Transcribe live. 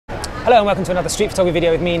Hello and welcome to another street photography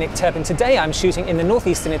video with me, Nick Turpin. Today I'm shooting in the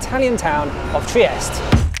northeastern Italian town of Trieste.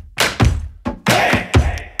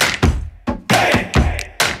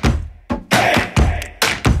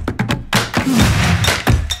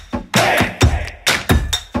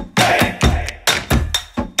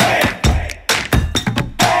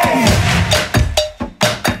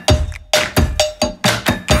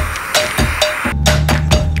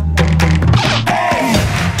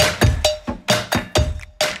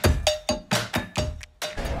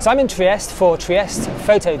 So I'm in Trieste for Trieste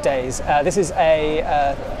Photo Days. This is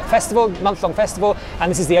a festival, month-long festival, and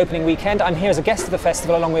this is the opening weekend. I'm here as a guest of the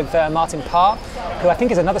festival along with Martin Parr, who I think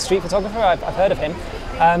is another street photographer. I've heard of him.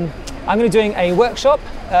 I'm going to be doing a workshop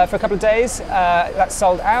for a couple of days. That's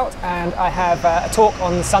sold out, and I have a talk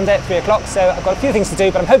on Sunday at 3 o'clock, so I've got a few things to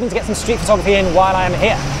do, but I'm hoping to get some street photography in while I am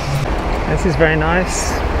here. This is very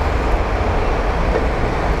nice.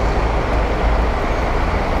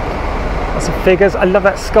 Lots of figures. I love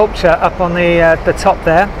that sculpture up on the top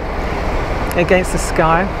there against the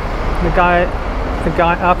sky. The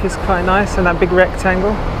guy up is quite nice, and that big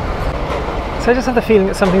rectangle. So I just have the feeling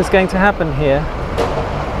that something's going to happen here.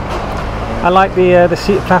 I like the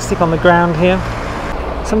sheet of plastic on the ground here.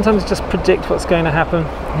 Sometimes just predict what's going to happen.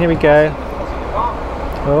 Here we go.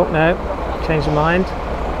 Oh no, change your mind.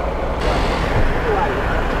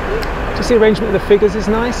 Just the arrangement of the figures is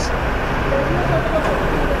nice.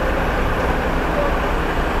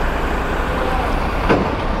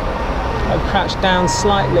 Crouch down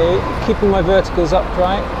slightly, keeping my verticals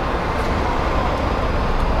upright.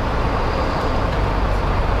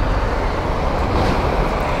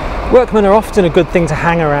 Workmen are often a good thing to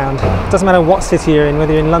hang around. It doesn't matter what city you're in,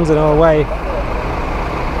 whether you're in London or away.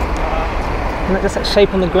 And that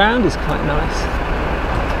shape on the ground is quite nice.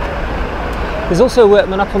 There's also a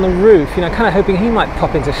workman up on the roof, you know, kind of hoping he might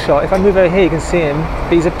pop into shot. If I move over here you can see him,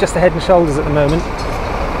 but he's just a head and shoulders at the moment.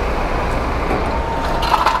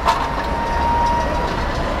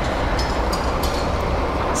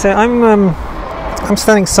 So I'm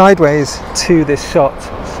standing sideways to this shot,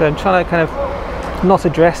 so I'm trying to kind of not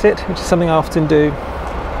address it, which is something I often do.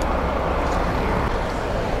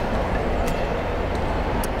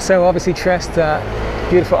 So obviously Trieste,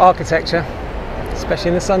 beautiful architecture, especially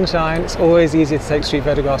in the sunshine. It's always easier to take street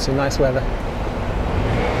photographs in nice weather.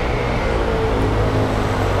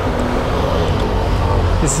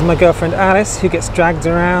 This is my girlfriend Alice, who gets dragged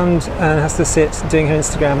around and has to sit doing her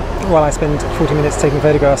Instagram while I spend 40 minutes taking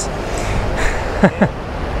photographs.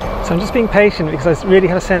 So I'm just being patient because I really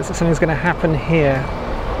have a sense that something's going to happen here.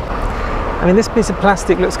 I mean, this piece of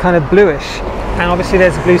plastic looks kind of bluish, and obviously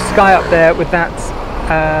there's a blue sky up there with that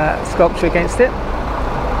sculpture against it.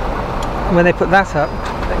 And when they put that up,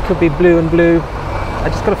 it could be blue and blue. I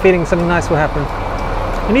just got a feeling something nice will happen.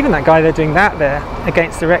 And even that guy there doing that there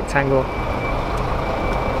against the rectangle,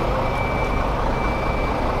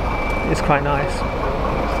 it's quite nice.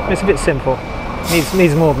 It's a bit simple.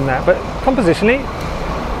 Needs more than that, but compositionally,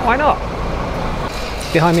 why not?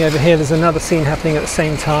 Behind me over here, there's another scene happening at the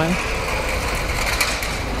same time.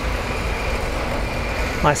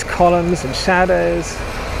 Nice columns and shadows,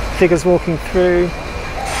 figures walking through.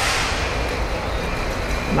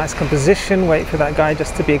 Nice composition. Wait for that guy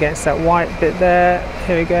just to be against that white bit there.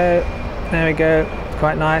 Here we go. There we go.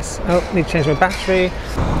 Quite nice. Oh, need to change my battery.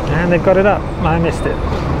 And they've got it up. I missed it.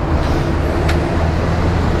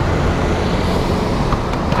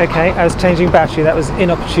 Okay, I was changing battery, that was an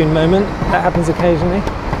inopportune moment, that happens occasionally.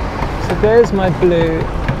 So there's my blue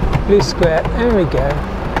square, there we go.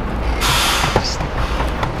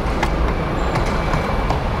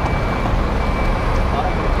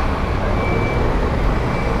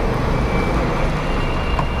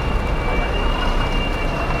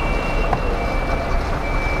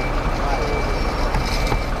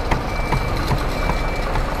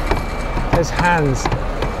 There's hands.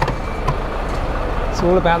 It's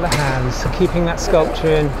all about the hands, keeping that sculpture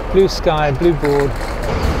in. Blue sky, blue board.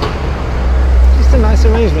 Just a nice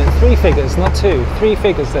arrangement. 3 figures, not 2. 3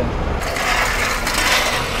 figures there.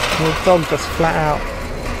 And the dog just flat out.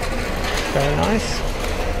 Very nice.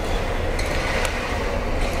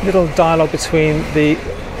 Little dialogue between the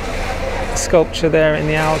sculpture there in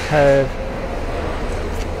the alcove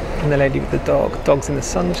and the lady with the dog. Dog's in the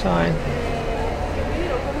sunshine.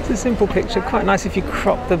 It's a simple picture, quite nice if you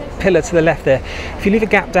crop the pillar to the left there. If you leave a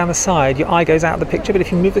gap down the side, your eye goes out of the picture, but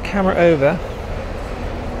if you move the camera over,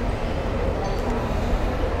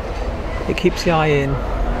 it keeps the eye in.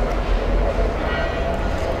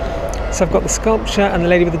 So I've got the sculpture and the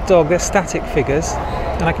lady with the dog, they're static figures,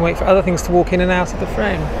 and I can wait for other things to walk in and out of the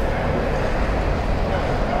frame.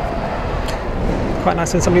 Quite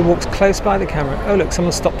nice when somebody walks close by the camera. Oh look,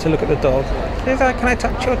 someone stopped to look at the dog. Can I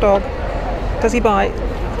touch your dog? Does he bite?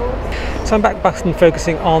 So I'm back button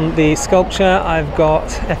focusing on the sculpture. I've got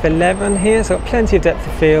F11 here, so I've got plenty of depth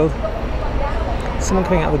of field. Someone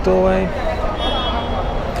coming out the doorway.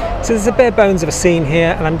 So there's a bare bones of a scene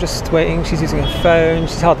here, and I'm just waiting. She's using her phone.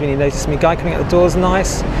 She's hardly really noticed me. Guy coming out the door is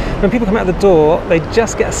nice. When people come out the door, they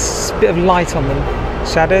just get a bit of light on them.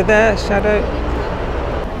 Shadow there, shadow.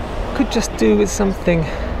 Could just do with something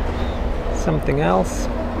else.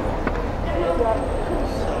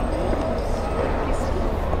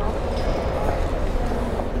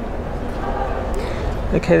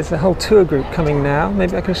 Okay, there's a whole tour group coming now.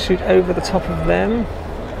 Maybe I can shoot over the top of them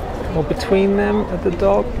or between them at the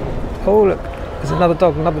dog. Oh look, there's another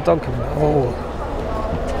dog coming. Oh,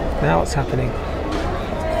 now what's happening?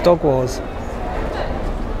 Dog wars.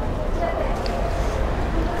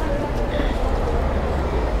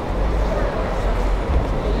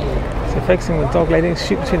 So focusing on the dog lady,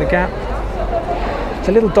 shoot between the gap. There's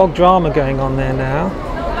a little dog drama going on there now.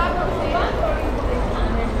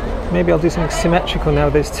 Maybe I'll do something symmetrical now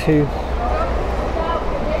with those two.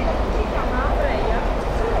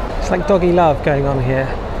 It's like doggy love going on here.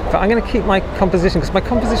 But I'm going to keep my composition because my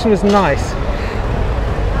composition was nice.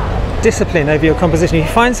 Discipline over your composition. If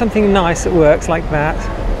you find something nice that works like that,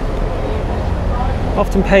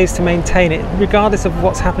 often pays to maintain it, regardless of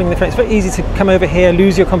what's happening in the frame. It's very easy to come over here,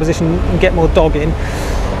 lose your composition and get more dog in.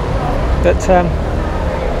 But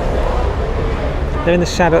they're in the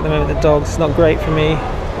shadow at the moment, the dogs. It's not great for me.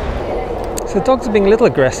 So the dogs are being a little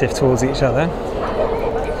aggressive towards each other.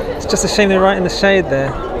 It's just a shame they're right in the shade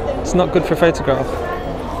there. It's not good for a photograph.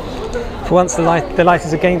 For once the light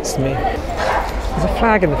is against me. There's a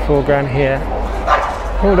flag in the foreground here.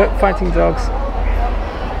 Oh look, fighting dogs.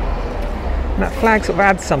 And that flag sort of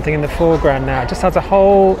adds something in the foreground now. It just adds a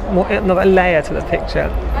whole, another layer to the picture.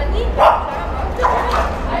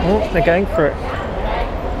 Oh, they're going for it.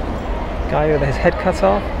 Guy with his head cut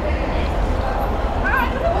off.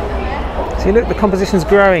 See, look, the composition's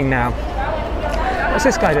growing now. What's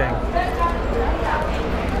this guy doing?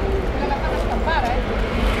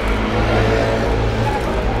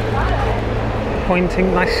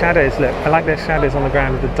 Pointing, nice shadows, look. I like their shadows on the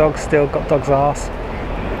ground. The dog's still got dog's arse.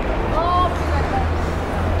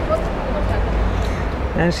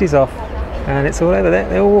 And she's off. And it's all over there.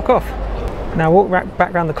 They all walk off. Now walk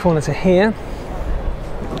back round the corner to here.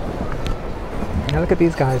 Now look at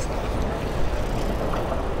these guys.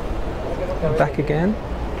 Back again.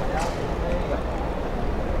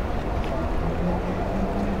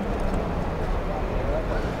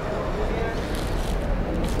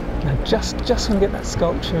 Now just want to get that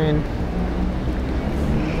sculpture in.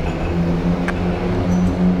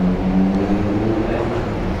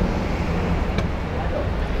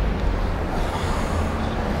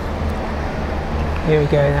 Here we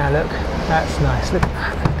go now, look. That's nice. Look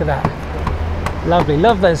at that. Lovely.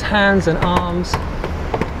 Love those hands and arms.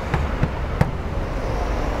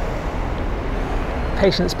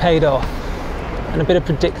 Patience paid off, and a bit of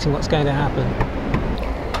predicting what's going to happen.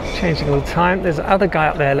 Changing all the time. There's the other guy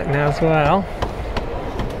up there, look now as well.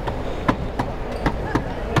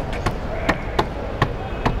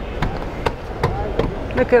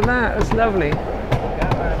 Look at that, that's lovely.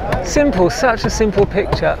 Simple, such a simple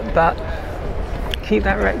picture, but keep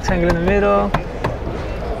that rectangle in the middle.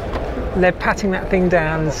 They're patting that thing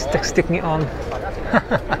down and sticking it on.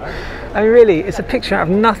 I mean, really, it's a picture out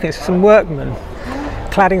of nothing. It's some workmen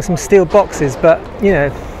cladding some steel boxes, but you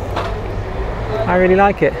know, I really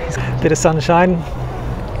like it. It's a bit of sunshine.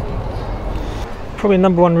 Probably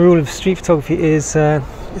number one rule of street photography is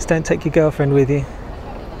don't take your girlfriend with you.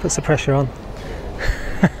 Puts the pressure on.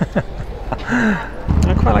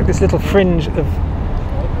 I quite like this little fringe of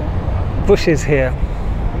bushes here.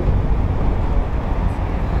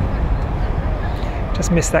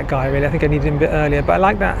 Just missed that guy really. I think I needed him a bit earlier, but I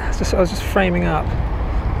like that. I was just framing up.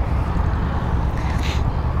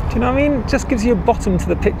 Do you know what I mean? It just gives you a bottom to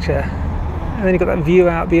the picture, and then you've got that view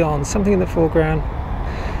out beyond, something in the foreground.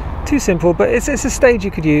 Too simple, but it's a stage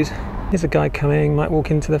you could use. Here's a guy coming, might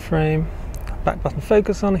walk into the frame. Back button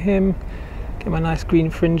focus on him. Get my nice green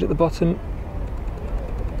fringe at the bottom.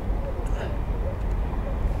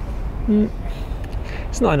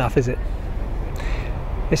 It's not enough, is it?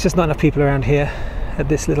 It's just not enough people around here at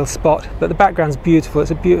this little spot, but the background's beautiful.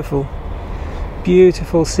 It's a beautiful,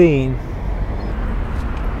 beautiful scene.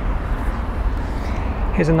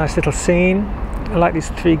 Here's a nice little scene. I like these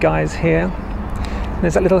three guys here. And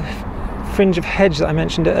there's that little fringe of hedge that I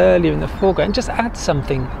mentioned earlier in the foreground. Just add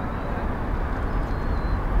something.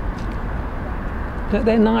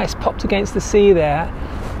 They're nice, popped against the sea there.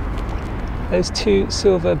 Those two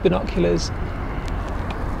silver binoculars.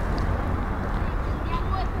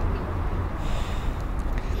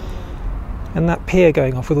 And that pier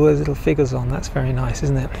going off with all those little figures on, that's very nice,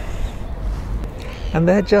 isn't it? And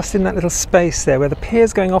they're just in that little space there where the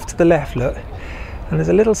pier's going off to the left, look. And there's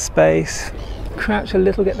a little space, crouch a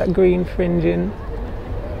little, get that green fringe in.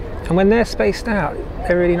 And when they're spaced out,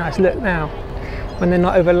 they're really nice. Look now, when they're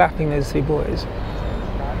not overlapping, those three boys.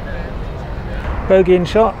 Bogey in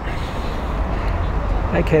shot.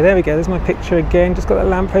 Okay, there we go, there's my picture again. Just got that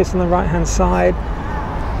lamppost on the right hand side.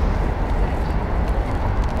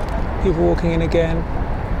 People walking in again.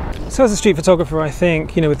 So as a street photographer, I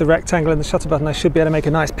think, you know, with the rectangle and the shutter button, I should be able to make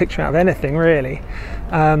a nice picture out of anything, really.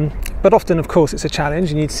 But often, of course, it's a challenge.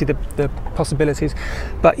 You need to see the possibilities.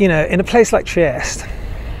 But, you know, in a place like Trieste,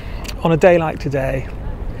 on a day like today,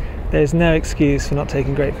 there's no excuse for not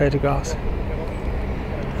taking great photographs.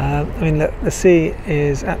 I mean, look, the sea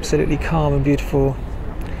is absolutely calm and beautiful.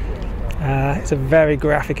 It's a very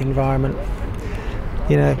graphic environment.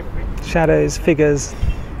 You know, shadows, figures.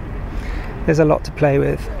 There's a lot to play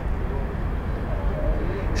with.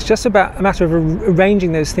 It's just about a matter of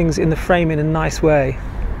arranging those things in the frame in a nice way,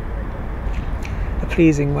 a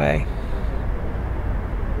pleasing way.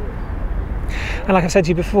 And like I've said to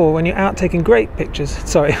you before, when you're out taking great pictures,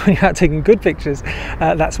 when you're out taking good pictures,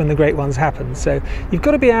 that's when the great ones happen. So you've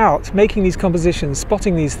got to be out making these compositions,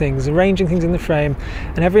 spotting these things, arranging things in the frame,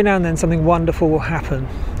 and every now and then something wonderful will happen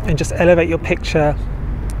and just elevate your picture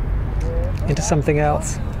into something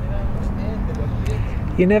else.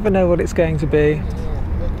 You never know what it's going to be.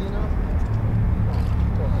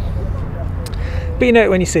 But you know it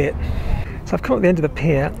when you see it. So I've come at the end of the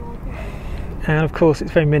pier, and of course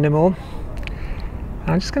it's very minimal.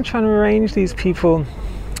 I'm just going to try and arrange these people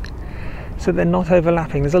so they're not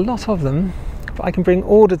overlapping. There's a lot of them, but I can bring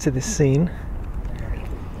order to this scene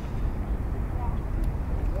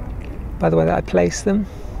by the way that I place them,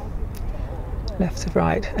 left to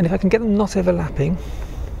right. And if I can get them not overlapping,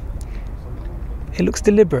 it looks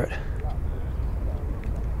deliberate.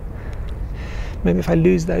 Maybe if I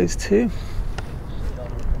lose those two,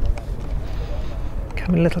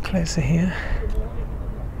 come a little closer here.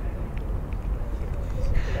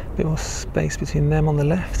 A bit more space between them on the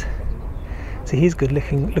left. So he's good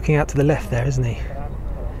looking out to the left there, isn't he?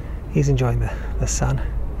 He's enjoying the sun.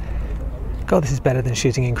 God, this is better than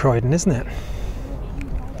shooting in Croydon, isn't it?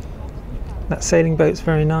 That sailing boat's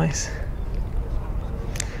very nice.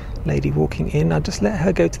 Lady walking in. I'll just let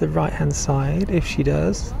her go to the right hand side if she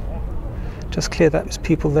does. Just clear that there's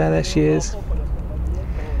people there. There she is.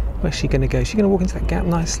 Where's she going to go? She's going to walk into that gap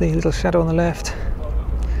nicely. A little shadow on the left.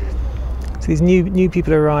 So these new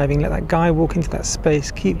people are arriving. Let that guy walk into that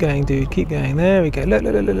space. Keep going, dude. Keep going. There we go. Look,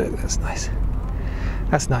 look, look, look, look. That's nice.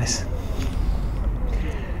 That's nice.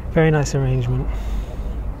 Very nice arrangement.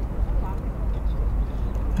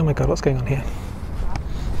 Oh my God, what's going on here?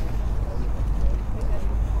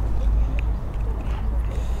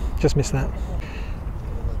 Just missed that.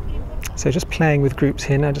 So just playing with groups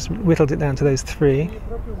here. Now just whittled it down to those three.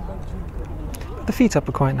 But the feet up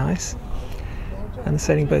are quite nice. And the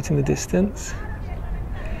sailing boat in the distance.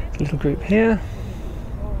 A little group here.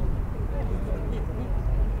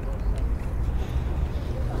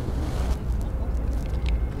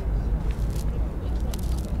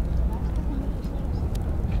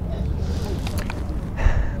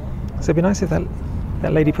 So it'd be nice if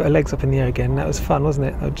that lady put her legs up in the air again. That was fun, wasn't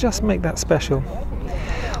it? They'll just make that special.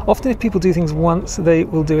 Often if people do things once, they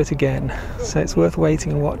will do it again. So it's worth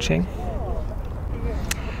waiting and watching.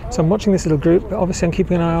 So I'm watching this little group, but obviously I'm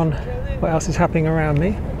keeping an eye on what else is happening around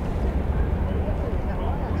me.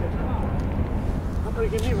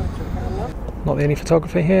 Not the only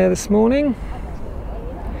photographer here this morning.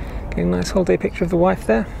 Getting a nice holiday picture of the wife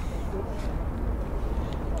there.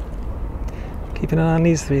 Keeping an eye on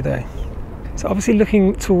these three though. So obviously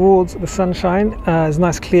looking towards the sunshine, there's a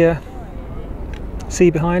nice clear sea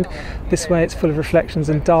behind. This way it's full of reflections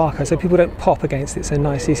and darker, so people don't pop against it so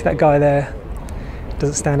nice. You see that guy there,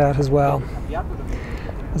 doesn't stand out as well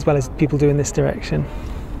as people do in this direction.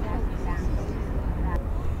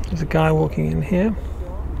 There's a guy walking in here.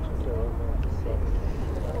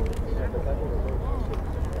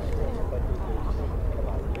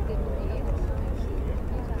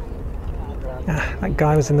 That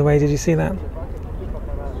guy was in the way, did you see that?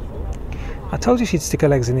 I told you she'd stick her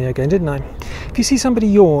legs in the air again, didn't I? If you see somebody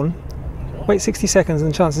yawn, wait 60 seconds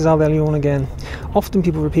and chances are they'll yawn again. Often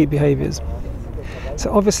people repeat behaviours.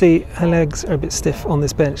 So obviously her legs are a bit stiff on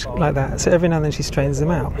this bench like that, so every now and then she straightens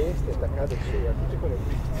them out.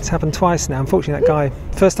 It's happened twice now. Unfortunately that guy,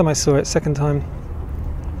 first time I saw it, second time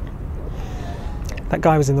That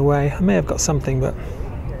guy was in the way. I may have got something, but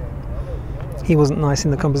he wasn't nice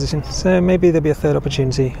in the composition. So maybe there'll be a third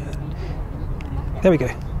opportunity. There we go.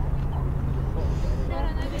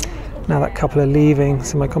 Now that couple are leaving,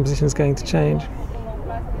 so my composition is going to change.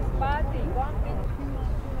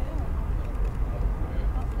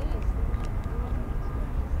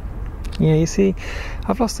 Yeah, you see,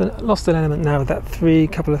 I've lost an element now with that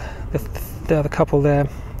the other couple there.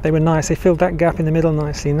 They were nice, they filled that gap in the middle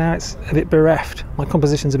nicely. Now it's a bit bereft. My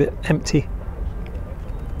composition's a bit empty.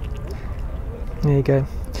 There you go.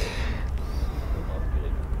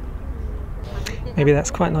 Maybe that's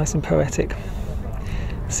quite nice and poetic.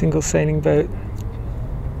 Single sailing boat.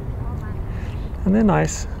 And they're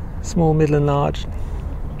nice, small, middle and large.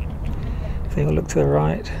 If they all look to the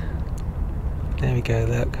right. There we go,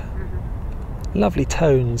 look. Lovely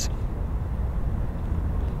tones.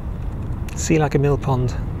 See, like a mill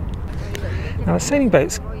pond. Now the sailing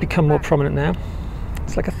boats become more prominent now.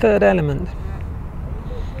 It's like a third element.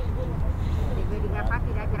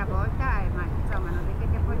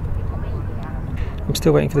 I'm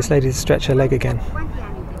still waiting for this lady to stretch her leg again.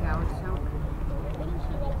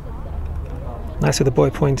 Nice with the boy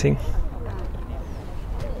pointing.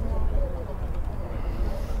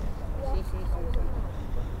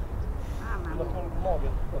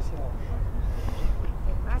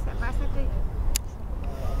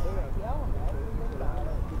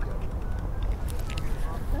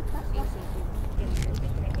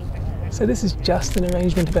 So this is just an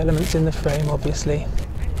arrangement of elements in the frame, obviously.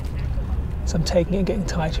 So I'm taking it and getting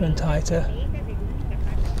tighter and tighter.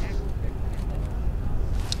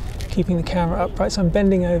 Keeping the camera upright, so I'm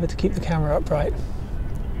bending over to keep the camera upright.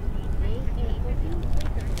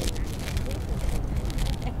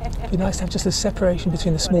 It'd be nice to have just a separation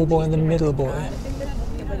between the small boy and the middle boy.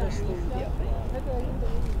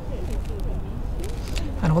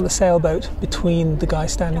 And I want the sailboat between the guy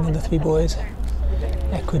standing and the three boys.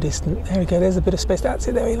 Equidistant. There we go, there's a bit of space. That's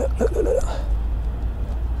it, there we look, look, look, look.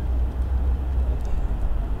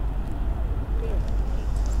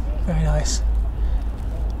 Very nice.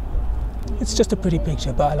 It's just a pretty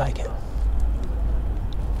picture, but I like it.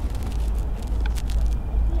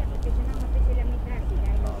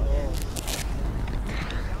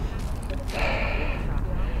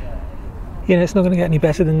 You know, it's not going to get any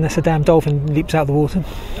better than unless a damn dolphin leaps out of the water.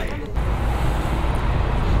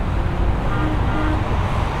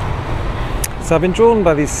 So I've been drawn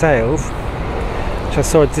by these sails, which I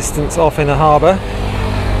saw a distance off in the harbour.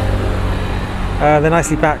 They're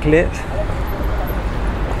nicely backlit.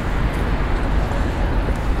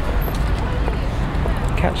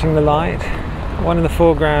 Catching the light. One in the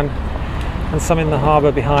foreground and some in the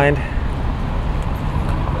harbour behind.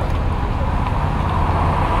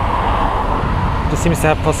 Just seems to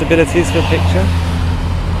have possibilities for a picture.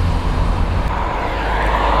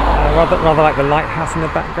 Rather like the lighthouse in the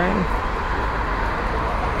background.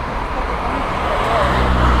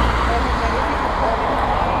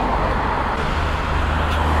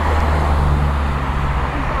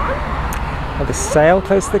 The sail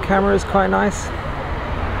close to the camera is quite nice.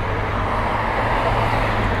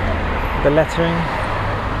 The lettering.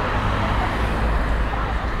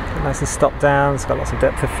 Nice and stopped down, it's got lots of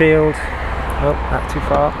depth of field. Oh, not too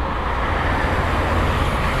far.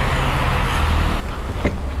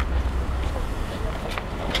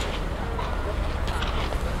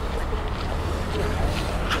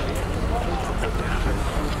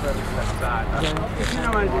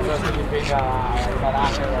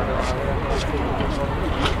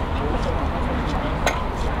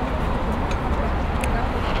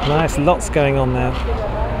 Nice, lots going on there.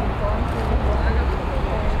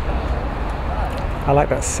 I like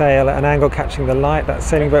that sail at an angle catching the light, that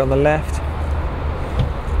sailing boat on the left.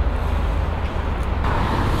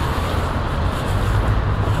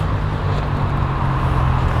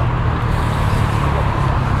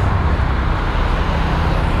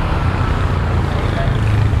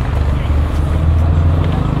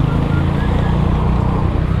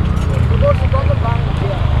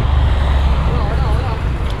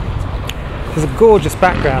 There's a gorgeous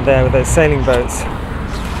background there with those sailing boats,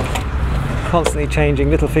 constantly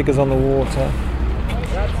changing, little figures on the water,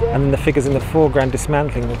 and then the figures in the foreground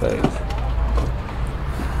dismantling the boat.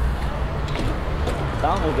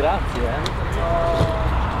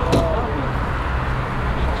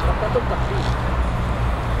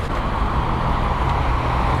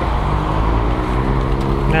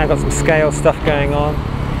 Now I've got some scale stuff going on.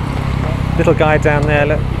 Little guy down there,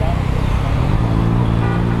 look.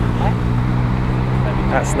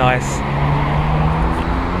 That's nice.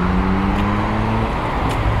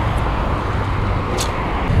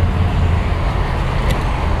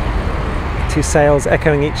 two sails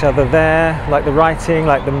echoing each other there, like the writing,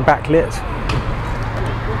 like them backlit.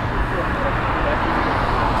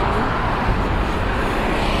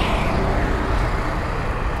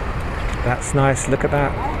 That's nice, look at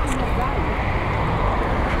that.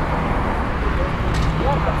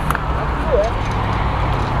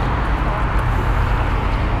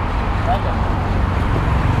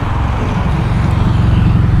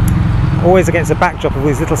 Always against the backdrop of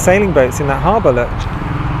these little sailing boats in that harbour, look.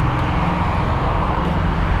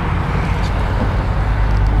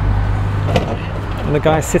 And the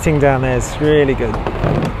guy sitting down there is really good.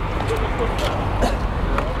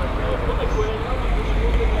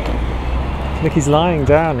 Look, he's lying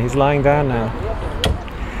down now.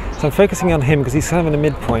 So I'm focusing on him because he's kind of in the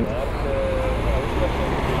midpoint.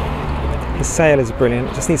 The sail is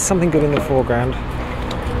brilliant, just needs something good in the foreground.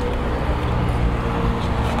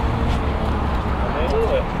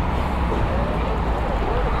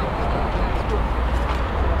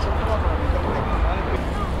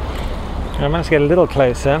 I managed to get a little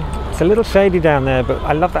closer. It's a little shady down there, but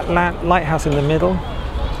I love that lighthouse in the middle.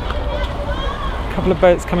 A couple of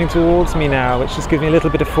boats coming towards me now, which just gives me a little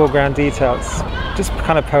bit of foreground detail. It's just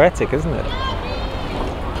kind of poetic, isn't it?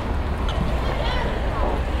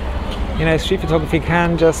 You know, street photography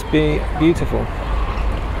can just be beautiful.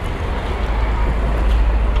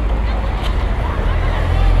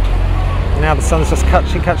 Now the sun's just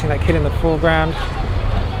catching that kid in the foreground.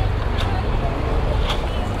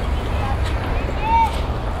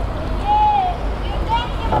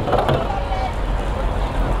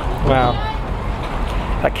 Wow,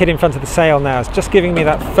 that kid in front of the sail now is just giving me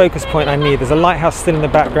that focus point I need. There's a lighthouse still in the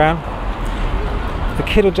background. The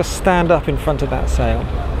kid will just stand up in front of that sail.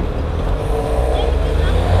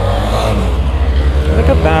 Look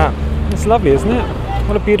at that. It's lovely, isn't it?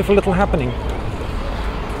 What a beautiful little happening.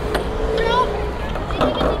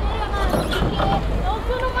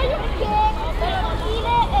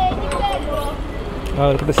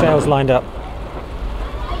 Oh, look at the sails lined up.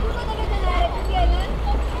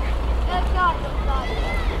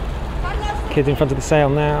 Kids in front of the sail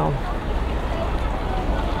now.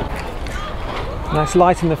 Nice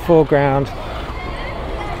light in the foreground.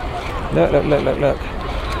 Look, look, look, look, look.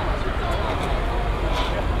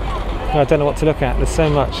 I don't know what to look at. There's so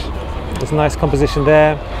much. There's a nice composition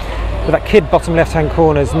there. But that kid bottom left-hand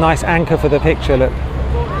corner is a nice anchor for the picture, look.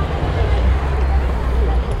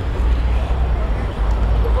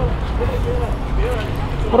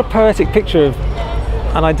 What a poetic picture of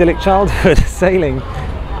an idyllic childhood sailing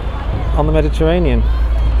on the Mediterranean.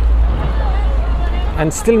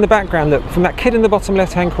 And still in the background, look, from that kid in the bottom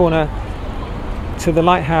left hand corner to the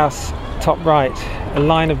lighthouse top right, a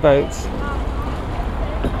line of boats.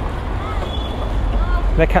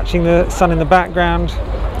 They're catching the sun in the background,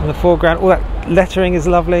 in the foreground. All that lettering is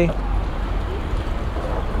lovely.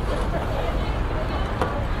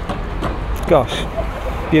 Gosh,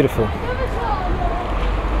 beautiful.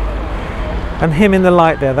 And him in the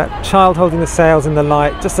light there, that child holding the sails in the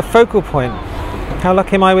light, just a focal point. How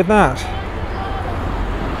lucky am I with that?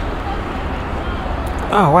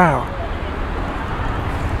 Oh wow.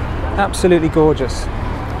 Absolutely gorgeous.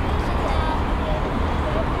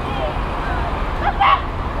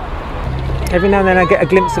 Every now and then I get a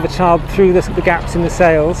glimpse of a child through the gaps in the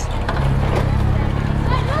sails.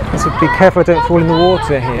 So be careful I don't fall in the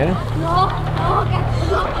water here.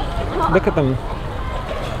 Look at them.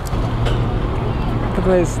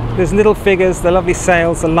 There's little figures, the lovely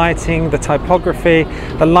sails, the lighting, the typography,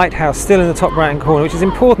 the lighthouse still in the top right hand corner, which is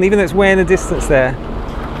important even though it's way in the distance there.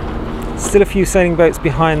 Still a few sailing boats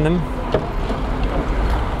behind them.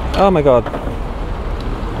 Oh my god.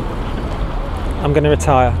 I'm going to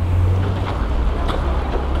retire.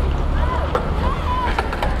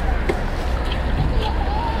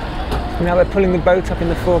 Now they're pulling the boat up in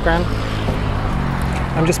the foreground.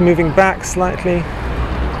 I'm just moving back slightly.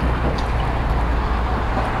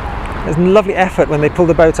 There's lovely effort when they pull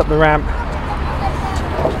the boat up the ramp.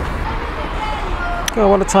 Oh,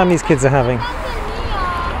 what a time these kids are having.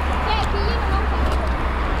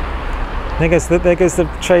 There goes the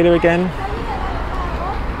trailer again.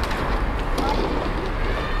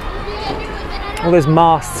 All those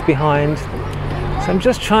masts behind. So I'm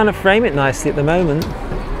just trying to frame it nicely at the moment.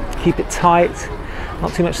 Keep it tight,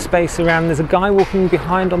 not too much space around. There's a guy walking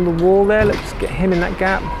behind on the wall there. Let's get him in that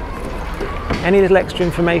gap. Any little extra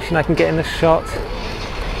information I can get in the shot.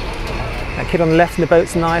 That kid on the left in the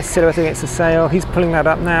boat's nice, silhouetted against the sail. He's pulling that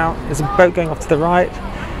up now. There's a boat going off to the right.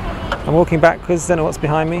 I'm walking backwards, don't know what's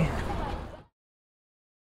behind me.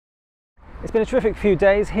 It's been a terrific few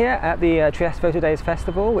days here at the Trieste Photo Days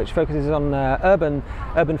Festival, which focuses on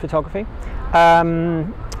urban photography.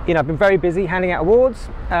 you know, I've been very busy handing out awards,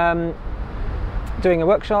 doing a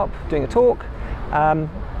workshop, doing a talk.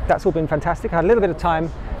 That's all been fantastic. I had a little bit of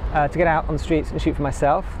time to get out on the streets and shoot for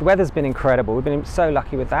myself. The weather's been incredible. We've been so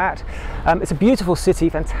lucky with that. It's a beautiful city,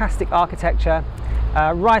 fantastic architecture,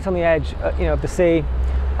 right on the edge, you know, of the sea.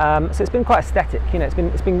 So it's been quite aesthetic. You know,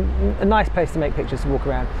 it's been a nice place to make pictures, to walk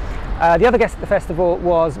around. The other guest at the festival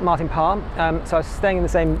was Martin Parr. So I was staying in the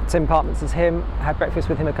same apartments as him. I had breakfast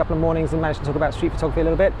with him a couple of mornings and managed to talk about street photography a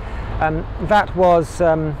little bit.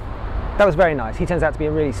 That was very nice. He turns out to be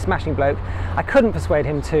a really smashing bloke. I couldn't persuade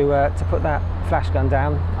him to put that flash gun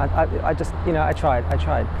down. I just, you know, I tried.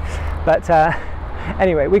 But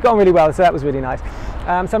anyway, we got on really well, so that was really nice.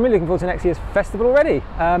 So I'm really looking forward to next year's festival already.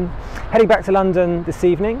 Heading back to London this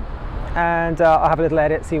evening, and I'll have a little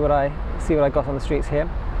edit, see what I got on the streets here.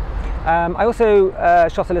 I also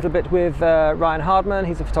shot a little bit with Ryan Hardman.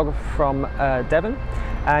 He's a photographer from Devon,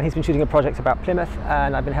 and he's been shooting a project about Plymouth,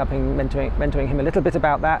 and I've been helping mentoring him a little bit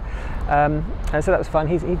about that, and so that was fun.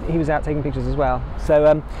 He was out taking pictures as well.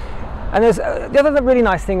 So and there's the other really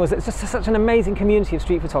nice thing was that it's just such an amazing community of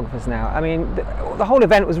street photographers now. I mean, the whole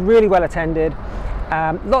event was really well attended.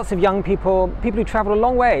 Lots of young people who travel a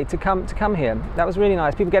long way to come here. That was really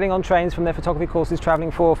nice. People getting on trains from their photography courses,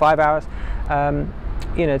 traveling 4 or 5 hours,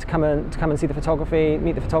 you know, to come and see the photography,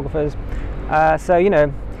 meet the photographers. So, you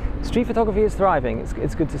know, street photography is thriving.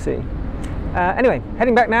 It's good to see. Anyway,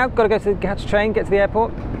 heading back now. Got to catch a train, get to the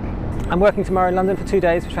airport. I'm working tomorrow in London for 2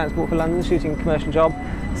 days for Transport for London, shooting a commercial job.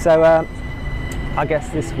 So I guess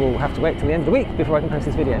this will have to wait till the end of the week before I can post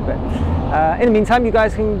this video. But in the meantime, you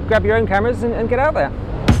guys can grab your own cameras and get out there.